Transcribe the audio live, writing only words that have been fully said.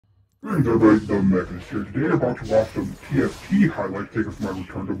Greetings everybody, TheMechanist here. Today I'm about to watch some TFT highlights taken from my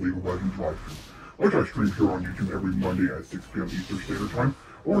return to League of Legends livestream, which I stream here on YouTube every Monday at 6 p.m. Eastern Standard Time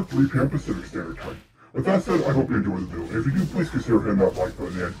or 3 p.m. Pacific Standard Time. With that said, I hope you enjoy the video. If you do, please consider hitting that like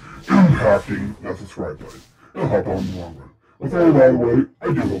button and impacting that subscribe button. It'll help out in the long run. With all that out of the way,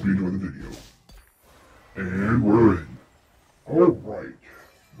 I do hope you enjoy the video. And we're in. Alright,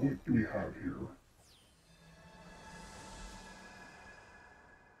 what do we have here?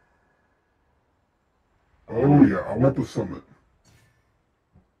 Oh yeah, I want the summit.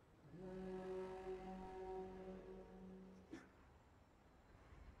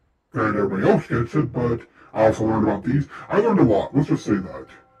 And everybody else gets it, but I also learned about these. I learned a lot, let's just say that.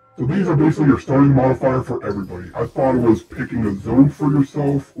 So these are basically your starting modifier for everybody. I thought it was picking a zone for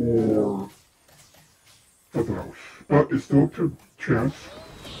yourself or something else. But it's still a chance.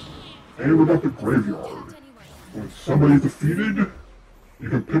 And we got the graveyard. When somebody's defeated, you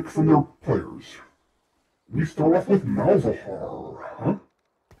can pick from their players. We start off with Malzahar, huh?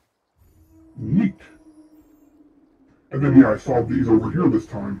 Neat. And then, yeah, I saw these over here this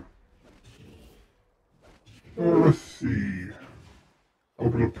time. Let's see.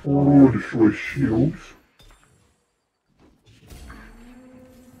 Open a portal, destroy shields.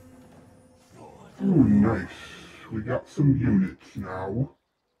 Ooh, nice. We got some units now.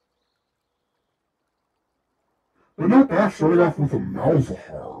 But not bad starting off with a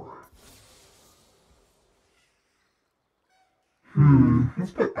Malzahar.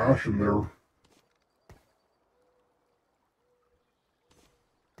 Let's put Ash in there.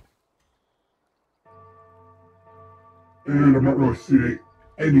 And I'm not really seeing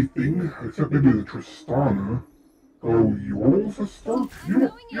anything, except maybe the Tristana. Oh, Yordles to start?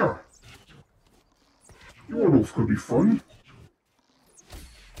 Yeah. Yordles could be fun.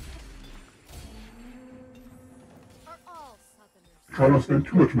 Try not to spend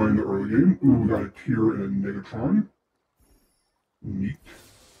too much money in the early game. Ooh, we got a Tier and a Negatron. Neat.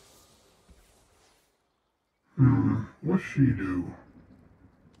 What's she do?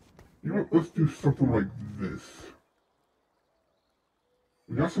 You know what, let's do something like this.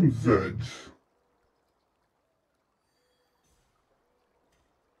 We got some Zeds.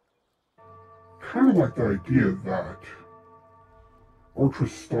 Kind of like the idea of that. Or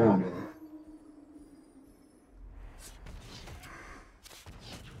Tristana.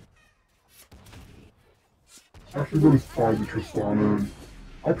 Actually, we'll just buy the Tristana, and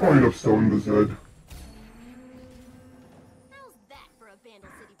I'll probably end up selling the Zed. How's that for a Vandal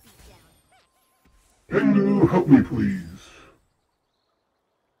City beatdown? Pingu, help me please.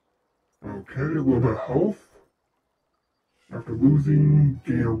 Okay, a little bit of health. After losing,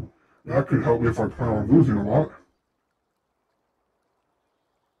 that could help me if I plan on losing a lot.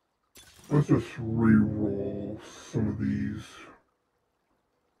 Let's just re-roll some of these.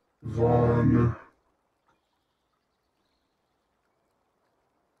 Zon.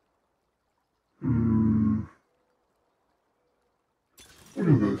 What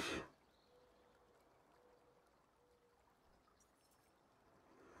is this?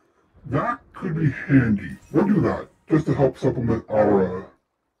 That could be handy. We'll do that, just to help supplement our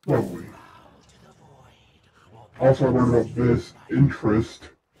leveling. Also, I learned about this interest,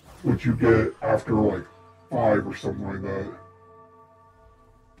 which you get after like 5 or something like that.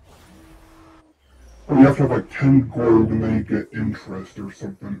 Or you have to have like 10 gold and then you get interest or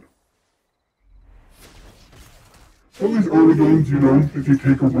something. So these early games, you know, if you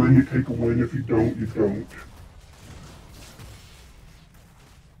take a win, you take a win. If you don't, you don't.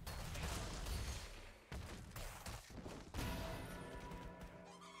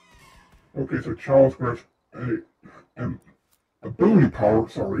 Okay, so Child's grants a ability power,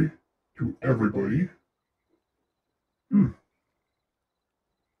 to everybody.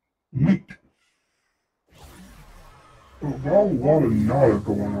 Neat. But got a lot of Nada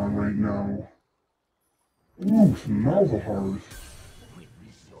going on right now. Ooh, some Malzahars.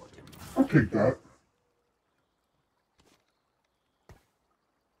 I'll take that.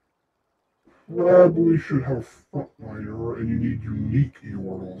 Probably should have a frontliner, and you need unique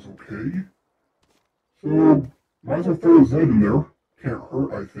Yordles, okay? So, might as well throw a Zed in there. Can't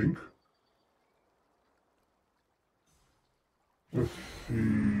hurt, I think. Let's see.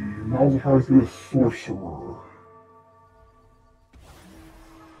 Malzahar's gonna Sorcerer.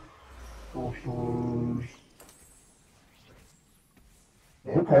 Sorcerers.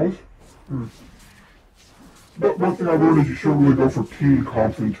 No calls. But one thing I learned is you shouldn't really go for team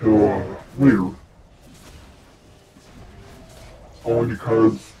comps until later. Only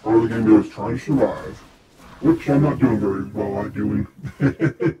because early game I was trying to survive. Which I'm not doing very well at doing.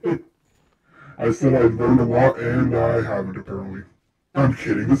 I said I'd learned a lot and I haven't apparently. I'm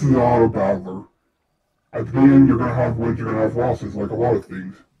kidding, this is an Autobattler. At the beginning, you're gonna have wins, you're gonna have losses, like a lot of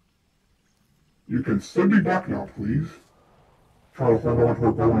things. You can send me back now, please. Try to hold on to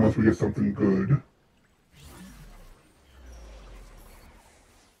our bow unless we get something good.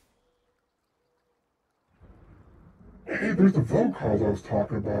 Hey, there's the Vel'Koz I was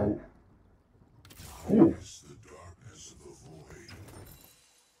talking about. Cool.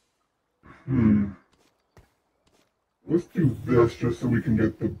 Let's do this just so we can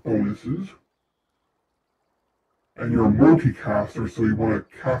get the bonuses. And you're a multicaster, so you want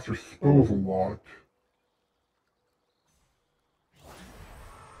to cast your spells a lot.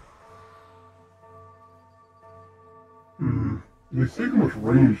 They say how much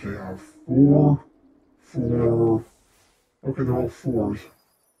range they have. 4, 4... Okay, they're all 4s.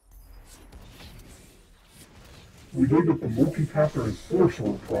 We did get the multicaster and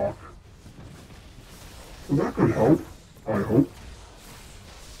sorcerer proc. So that could help, I hope.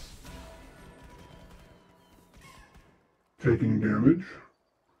 Taking damage.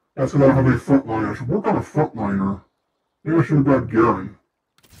 That's because I don't have any frontliner. I should work on a frontliner. Maybe I should have grabbed Garen.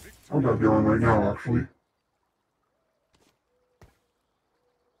 I'll grab Garen right now, actually.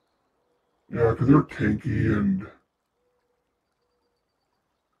 Yeah, because they're tanky and...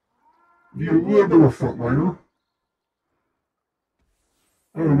 need a little bit of a frontliner.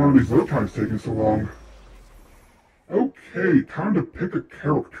 I don't know why these load times taking so long. Okay, time to pick a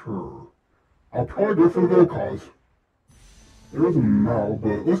character. I'll probably go for the Vel'Koz. There is a Mal,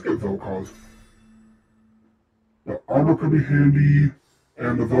 but let's get Vel'Koz. The armor could be handy,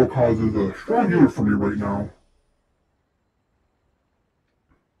 and the Vel'Koz is a strong unit for me right now.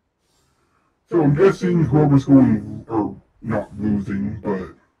 So I'm guessing whoever's going, or not losing,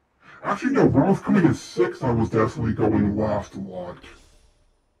 but... Actually no, when I was coming in 6th, I was definitely going last a lot.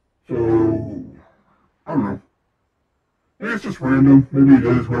 So... I don't know. Maybe it's just random. Maybe it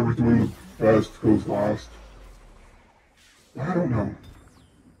is. Whoever's doing the best goes last. I don't know.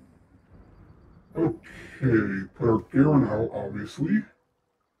 Okay, put our Garen out, obviously.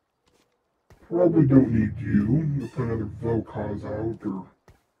 Probably don't need you. We'll put another Vel'Koz out, or...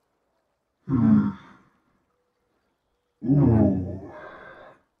 Ooh.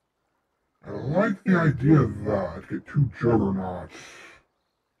 I like the idea of that. Get 2 Juggernauts.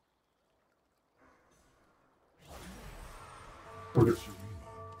 Forget.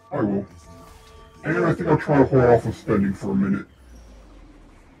 I will. And I think I'll try to hold off on spending for a minute.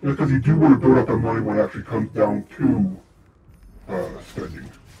 Just because you do want to build up that money when it actually comes down to spending.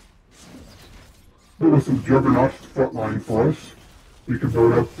 But with some Juggernauts frontline for us, we can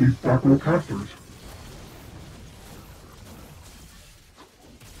build up these back row casters.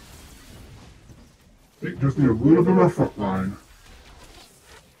 They just need a little bit more frontline.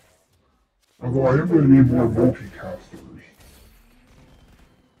 Although I am going to need more multicasters.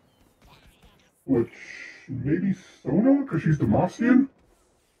 Which, maybe Sona, because she's Demacian?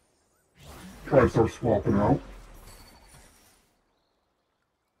 Try to start swapping out.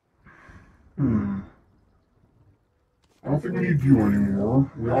 I don't think we need you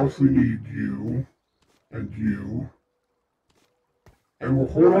anymore. We obviously need you. And you. And we'll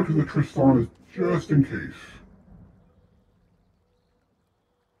hold on to the Tristanas just in case.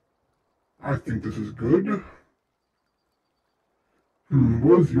 I think this is good.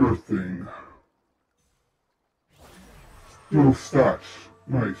 What is your thing? Steel stats.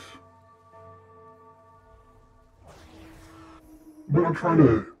 Nice. But I'm trying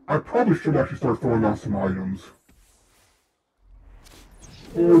to... I probably should actually start throwing out some items.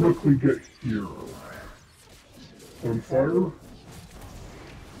 Or what can we get here? Sunfire?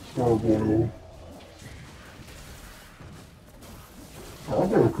 Gargoyle.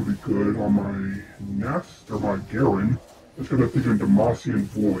 Gargoyle could be good on my Nest, or my Garen. Just because I'm thinking Demacian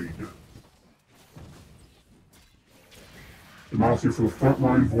Void. Demacian for the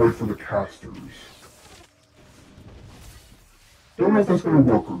frontline, Void for the casters. Don't know if that's going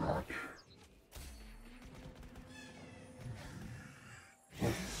to work or not.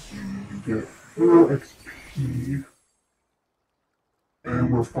 Let's see, you get 4 XP.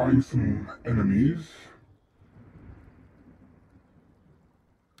 And we're fighting some enemies.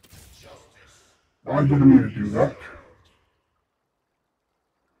 I didn't mean to do that.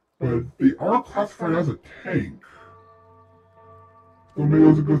 But they are classified as a tank. So maybe it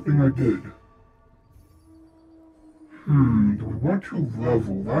was a good thing I did. Do we want to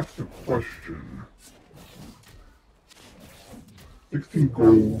level? That's the question. 16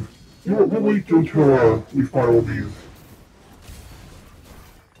 gold. You know what, we'll wait until we fight all these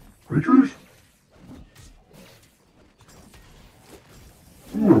creatures?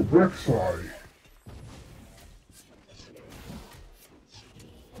 Ooh, a Rek'Sai.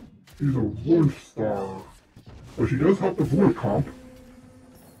 She's a 1-star. But she does help the Void comp.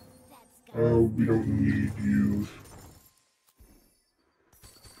 Oh, we don't need use.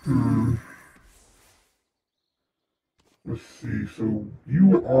 Let's see, so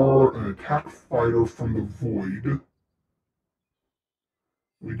you are an attack fighter from the Void.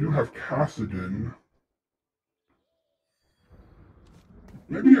 We do have Cassidon.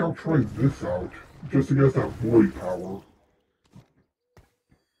 Maybe I'll try this out, just against that Void power.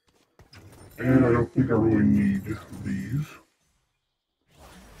 And I don't think I really need these.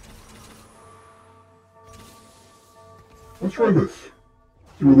 Let's try this.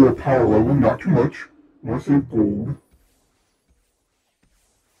 Do a little power level, not too much. I want to save gold.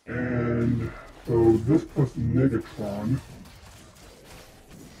 And so this plus Negatron.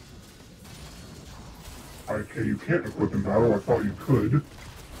 Okay, you can't equip in battle. I thought you could.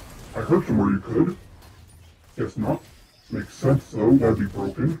 I heard somewhere you could. Guess not. Makes sense though. That'd be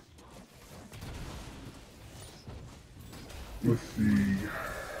broken. Let's see.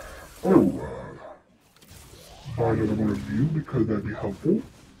 Oh, buy another one of you because that'd be helpful.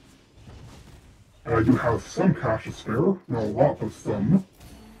 And I do have some cash to spare. Not a lot, but some.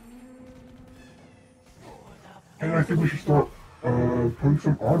 And I think we should start putting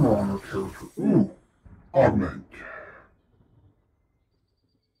some armor on our character. Ooh, augment.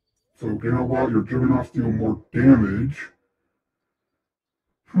 So gain a lot, your Juggernauts deal more damage.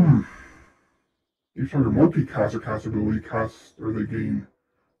 Each time your multicaster cast ability casts, or they gain.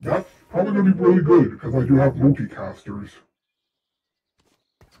 That's probably going to be really good, because I do have multicasters.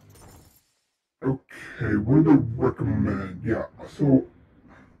 Okay, what do they recommend? Yeah, so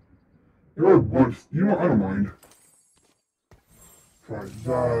there are bunch. You know, I don't mind. Try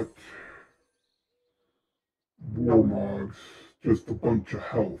that. Warmogs, just a bunch of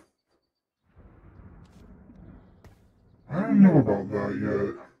health. I don't know about that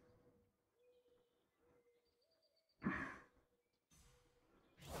yet.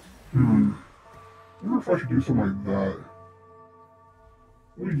 I wonder if I should do something like that.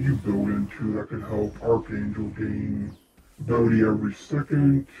 What do you build into that could help? Archangel gain ability every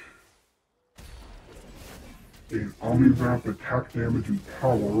second. Gain Omnivamp, attack damage and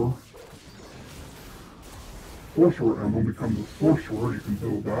power. Sorcerer Emblem becomes a sorcerer, you can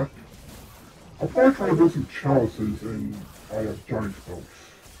build that. I'll probably try to build some chalices and I have giant spells.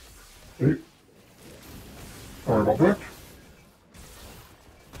 Okay. Sorry about that.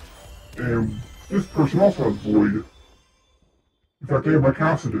 And this person also has Void. In fact, they have my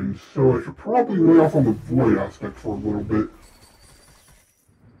Cassidons, so I should probably lay off on the Void aspect for a little bit.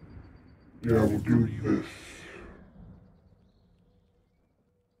 Yeah, we'll do this.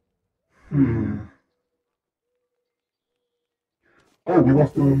 Oh, we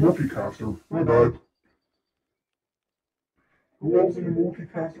lost the multicaster. My bad. Who else in the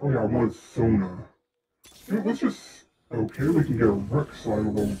multicaster? Oh yeah, one is Sona. Yeah, let's just... Okay, we can get a Rek'Sai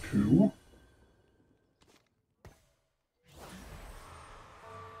level 2.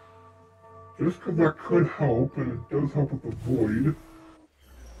 Just because that could help, and it does help with the Void.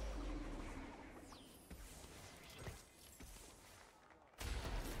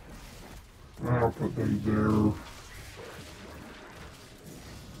 I'll put them there.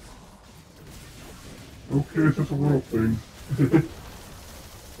 Okay, it's just a little thing.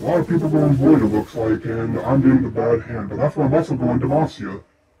 A lot of people going Void, it looks like, and I'm doing the bad hand, but that's why I'm also going Demacia.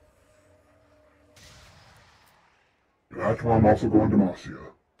 That's why I'm also going Demacia.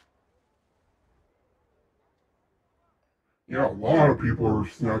 Yeah, a lot of people are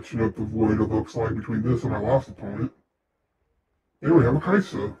snatching up the Void, it looks like, between this and my last opponent. There we have a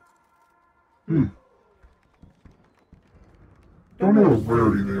Kaisa. Don't know what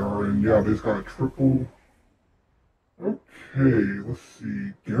rarity they are, and yeah, they've got a triple. Okay, let's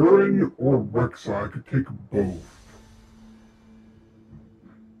see. Garen or Rek'Sai, I could take both.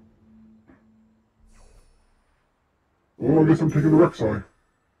 Well, I guess I'm taking the Rek'Sai.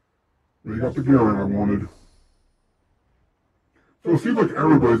 They got the Garen I wanted. So it seems like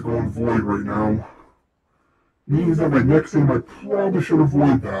everybody's going Void right now. Means that my next game I probably should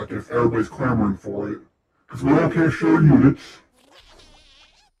avoid that if everybody's clamoring for it. Because we all can't share units.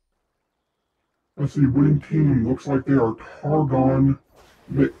 Let's see, winning team looks like they are Targon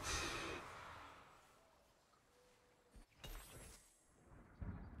Mix.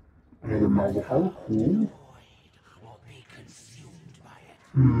 Another Malzahar, cool.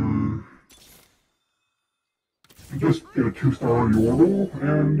 Just get a 2-star Yordle,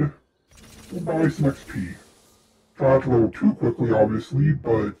 and we'll buy some XP. Try not to level too quickly, obviously,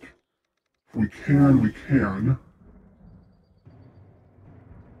 but if we can, we can.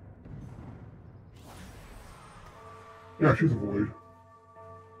 Yeah, she's a Void.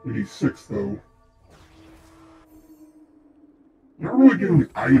 We need 6 though. Not really getting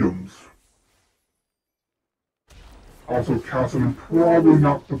items. Also, Cassidon probably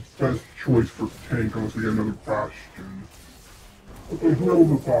not the best choice for tank unless we get another Bastion. Okay, who else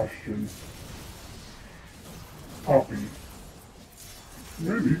is a Bastion? Poppy.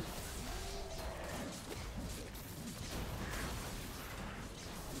 Maybe.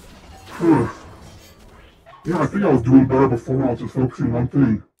 Yeah, I think I was doing better before when I was just focusing on one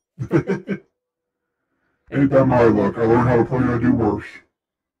thing. Ain't that my luck? I learned how to play and I do worse.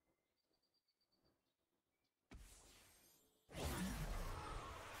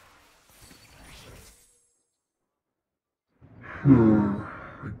 I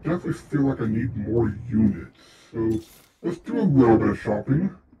definitely feel like I need more units, so let's do a little bit of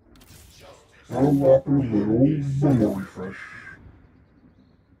shopping. Not a lot, but a little. One more refresh.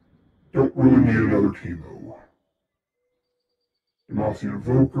 Don't really need another team though. Mossy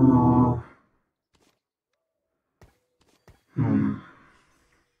Invoker.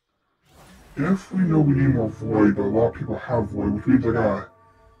 Definitely know we need more Void, but a lot of people have Void, which means I gotta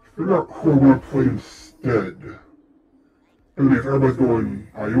figure out who I want to play instead. I mean, if everybody's going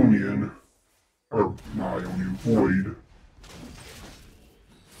Ionian, or not Ionian, Void.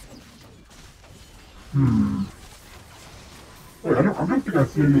 Wait, I don't think I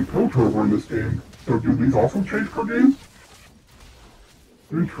see any Piltover in this game. So do these also change per game?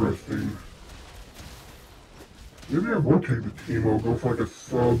 Interesting. Maybe I won't take the team, I'll go for like a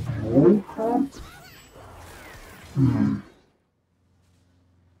sub-roll comp?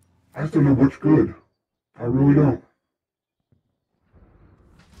 I just don't know which good. I really don't.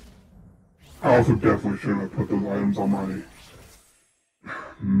 I also definitely shouldn't have put those items on my...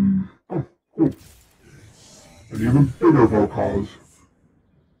 Oh, cool. An even bigger Volcaz.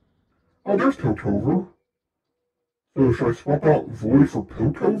 Oh, there's Piltover. So should I swap out Void for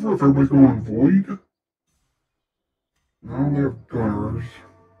Piltover if everybody's going Void? No, they have Gunners.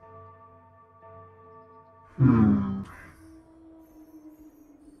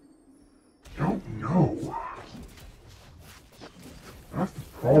 Don't know. That's the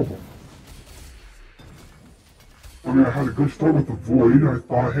problem. I mean, I had a good start with the Void. I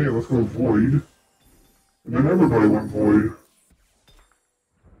thought, hey, let's go Void. And then everybody went Void.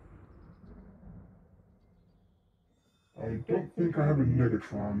 I don't think I have a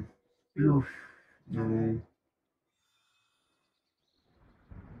Negatron. Fierce, no.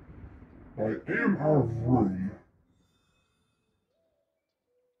 I am out of room.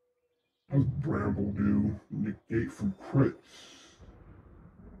 What does Bramble do? Negate from crits.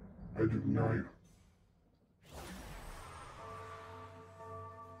 I ignite.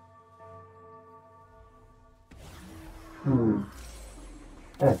 Oh.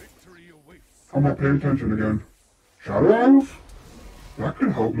 I'm not paying attention again. Shadow Isles? That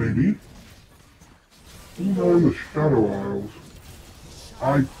could help, maybe. Who's on the Shadow Isles?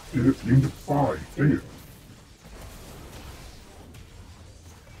 I didn't mean to buy. Dang it.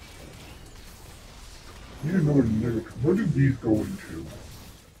 Need another negative. Where did these go into?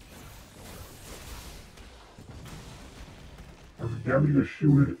 After damaging a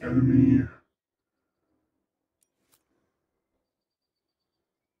shielded enemy.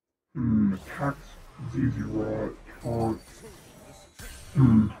 Attacks, ZZ Rot, taunt.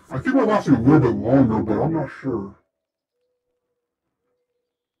 I think we're lasting a little bit longer, but I'm not sure.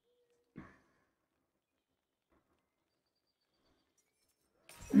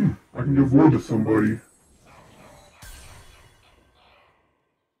 I can give Void to somebody.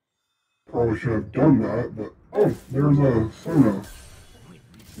 Probably should have done that, but... Oh, there's a Sona.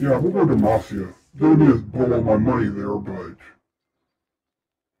 Yeah, we'll go to Demacia. Don't need to blow all my money there, but...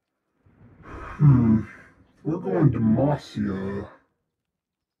 We're going Demacia.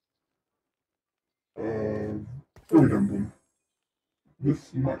 Void Emblem.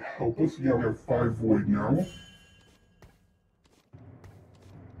 This might help us. Yeah, we have 5 Void now.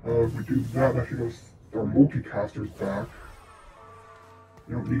 If we do that, that should go our multicasters back.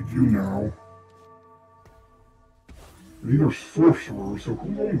 We don't need you now. These are sorcerers, so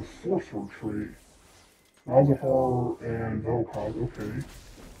who's on the sorcerer trait? Malzahar and Vel'Koz, okay.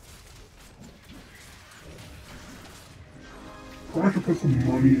 Probably should put some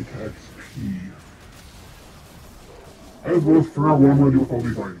money into XP. As well as figure out what I'm going to do with all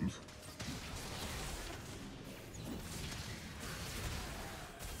these items.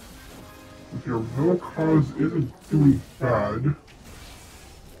 If your Vel'Koz isn't doing bad.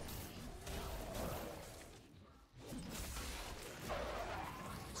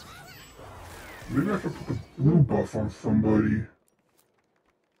 Maybe I should put the blue buff on somebody.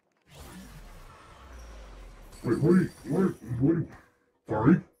 Wait, what?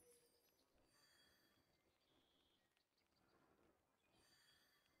 Sorry?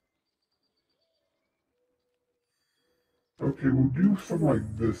 Okay, we'll do something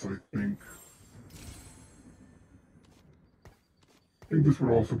like this, I think. I think this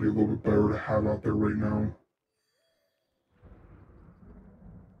would also be a little bit better to have out there right now.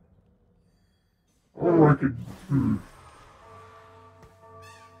 Or I could,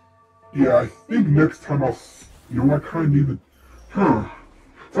 Yeah, I think next time I kind of need to,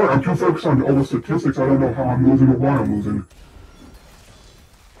 Sorry, I'm too focused on all the statistics, I don't know how I'm losing or why I'm losing.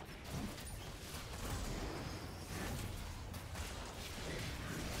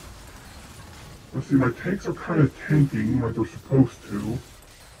 Let's see, my tanks are kind of tanking like they're supposed to.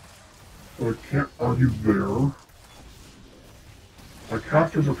 So I can't argue there. My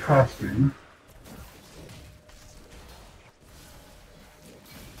casters are casting.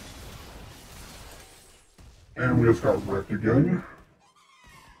 And we just got wrecked again.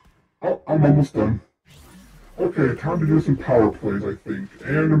 Oh, I'm almost done. Okay, time to do some power plays, I think.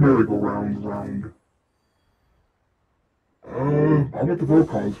 And a merry-go-round round. I want the vote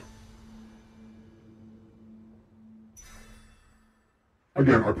cause.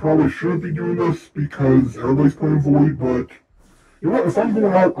 Again, I probably shouldn't be doing this because everybody's playing Void, but you know what? If I'm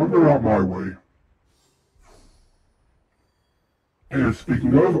going out, I'm going out my way. And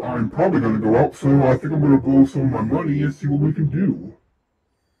speaking of, I'm probably going to go out, so I think I'm going to blow some of my money and see what we can do.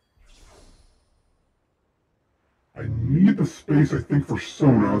 I need the space, I think, for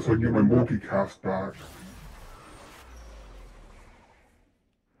Sona, so I can get my multicast back.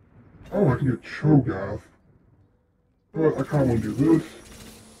 Oh, I can get Cho'Gath. But I kind of want to do this.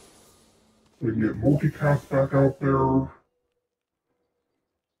 We can get multicast back out there.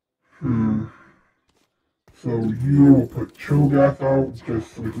 So you will put Cho'Gath out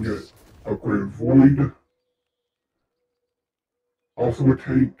just so we can get upgraded Void. Also would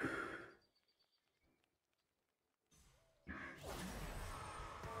take...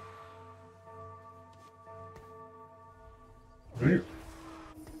 Damn.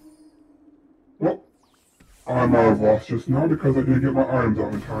 Well, I might have lost just now because I didn't get my items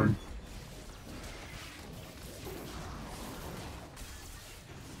out in time.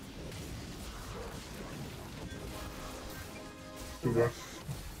 So that's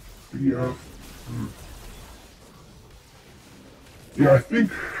BF. Yeah, I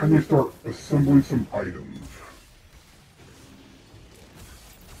think I need to start assembling some items.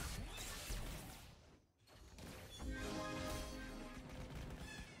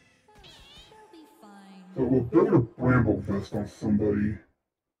 So we'll build a Bramble Vest on somebody.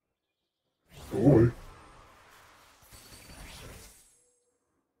 Boy.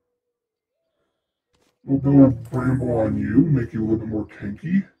 We'll build Bramble on you, make you a little bit more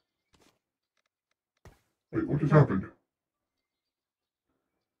tanky. Wait, what just happened?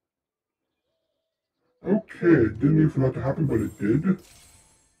 Okay, didn't mean for that to happen, but it did.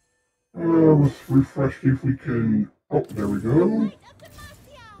 Let's refresh, see if we can... Oh, there we go.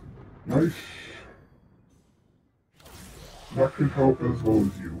 Nice. That could help as well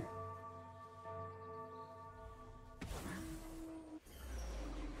as you.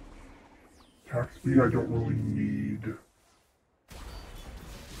 Attack speed I don't really need.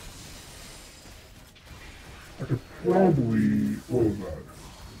 I could probably... What was that?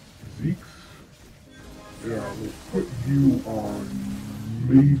 Zeke's? Yeah, we'll put you on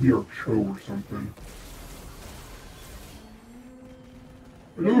maybe our Cho or something.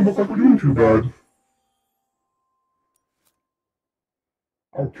 It doesn't look like we're doing too bad.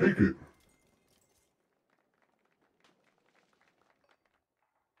 I'll take it.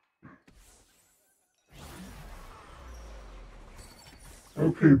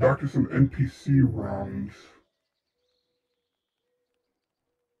 Okay, back to some NPC rounds.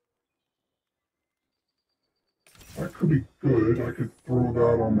 That could be good. I could throw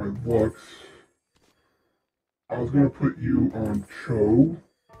that on my Lux. I was going to put you on Cho.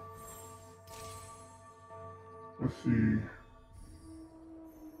 Let's see.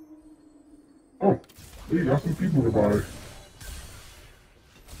 Oh, you got some people to buy.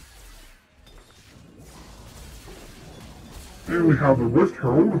 And we have the Rift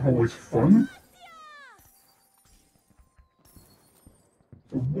Herald, always fun.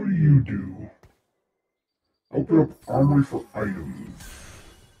 So what do you do? Open up armory for items.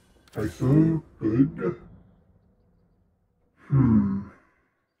 Kaisa, good.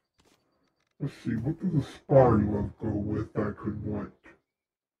 Let's see, what does the sparring glove go with that I could want?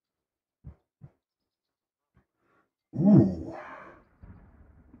 Ooh.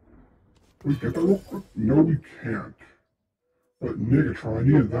 Can we get that real quick? No, we can't. But Negatron, I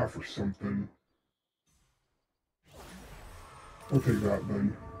needed that for something. I'll take that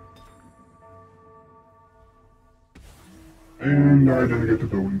then. And I didn't get to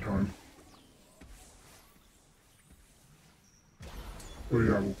building time. But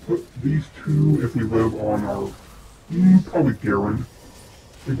yeah, we'll put these two if we live on our, probably Garen.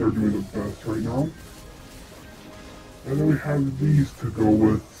 I think they're doing the best right now. And then we have these to go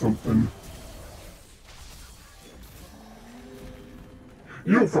with something.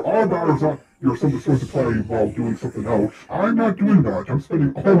 You know, for all battles you're supposed to play while doing something else, I'm not doing that. I'm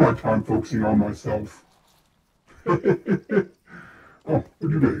spending all my time focusing on myself. Oh,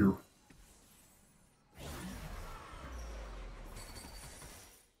 what'd you get here?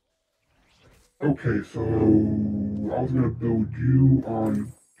 Okay, so I was gonna build you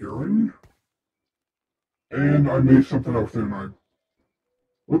on Garen. And I made something else, didn't I?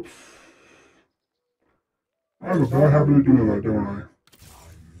 Whoops. I have a bad habit of doing that, don't I?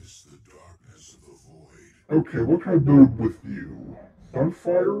 miss the darkness of the void. Okay, what can I build with you?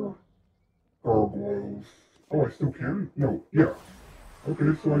 Sunfire? Gargoyles. Oh, I still can? No, yeah.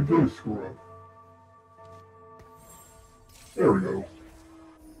 Okay, so I did screw up. There we go.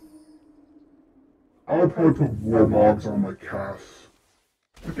 I'll probably put war mobs on my casts.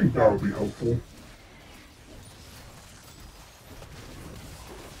 I think that would be helpful.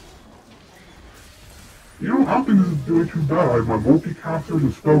 You know, I don't think this is doing too bad. I have my multicasters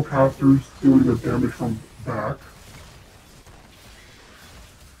and spellcasters doing the damage from back.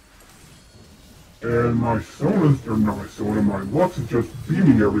 And my Sona's, or not my Sona, my Lux is just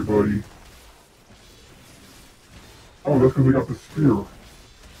beaming everybody. Oh, that's because they got the spear.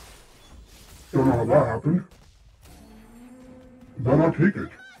 Don't know how that happened. But I'll take it.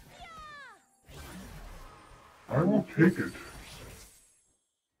 I will take it.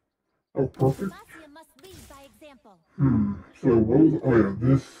 Oh, perfect. So what was, oh yeah,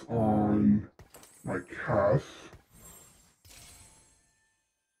 this on my cast.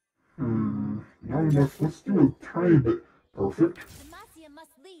 Not enough, let's do a tiny bit. Perfect.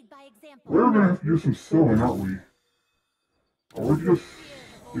 We're gonna have to do some sewing, aren't we? Or just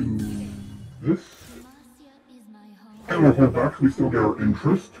do this. And we'll hold back so we still get our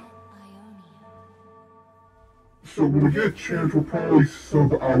interest. So when we get a chance, we'll probably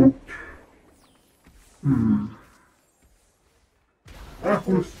sub out.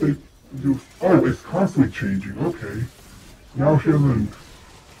 What if they do? Oh, it's constantly changing. Okay. Now she has an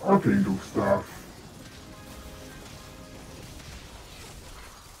Archangel staff.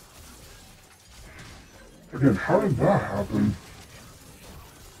 Again, how did that happen?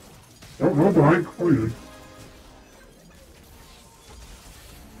 Don't know, but I ain't completed.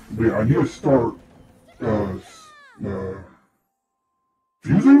 But yeah, I need to start,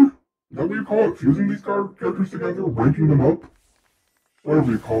 fusing? Is that what you call it? Fusing these characters together? Ranking them up?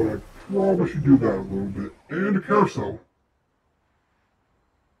 Whatever you call it, I probably should do that a little bit. And a carousel.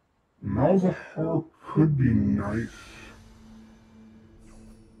 Malzahar could be nice.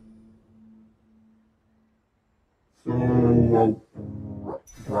 So I'll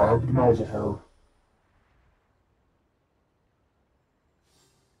grab the Malzahar.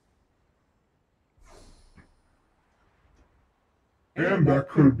 And that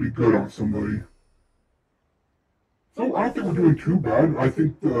could be good on somebody. So I don't think we're doing too bad. I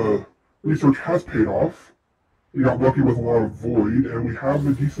think the research has paid off. We got lucky with a lot of Void, and we have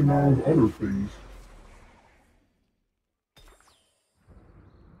a decent amount of other things.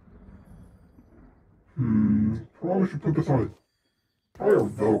 Probably should put this on a... Probably a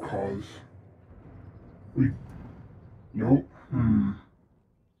Vel'Koz. Nope.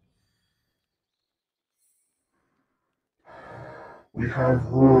 We have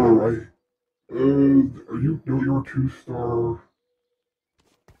her, right? Are you... No, you're a 2-star...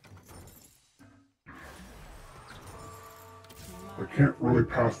 I can't really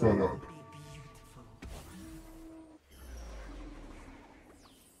pass that up.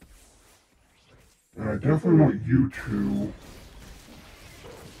 And I definitely want you to...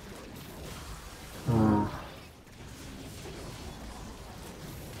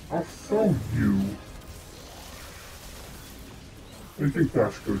 I'll sell you. I think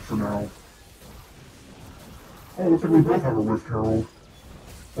that's good for now. Oh, looks like we both have a Rift Herald.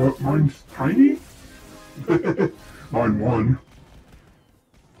 But mine's tiny? Mine won.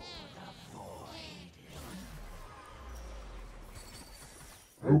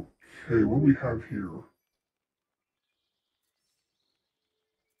 Okay, what do we have here?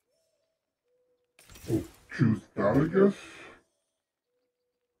 We'll choose that, I guess.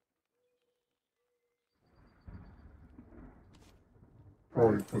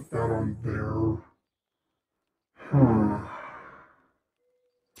 Probably put that on there.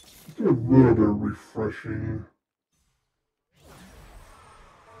 Let's do a little bit of refreshing.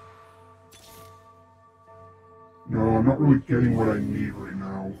 No, I'm not really getting what I need right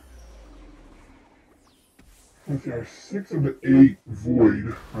now. Let's see, I have 6 of the 8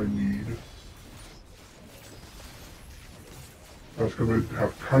 Void I need. That's because I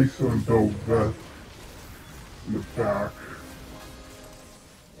have Kaisa and Belveth in the back.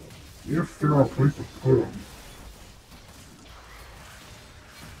 Need to figure out a place to put them.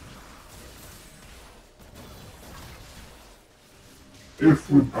 If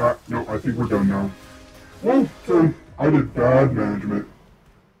we're no, I think we're done now. Well, so I did bad management.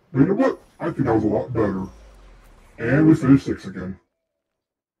 But you know what? I think that was a lot better. And we finished 6 again.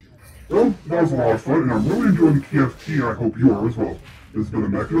 Well, that was a lot of fun, and I'm really enjoying TFT, and I hope you are as well. This has been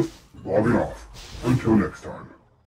TheMechanist, logging off. Until next time.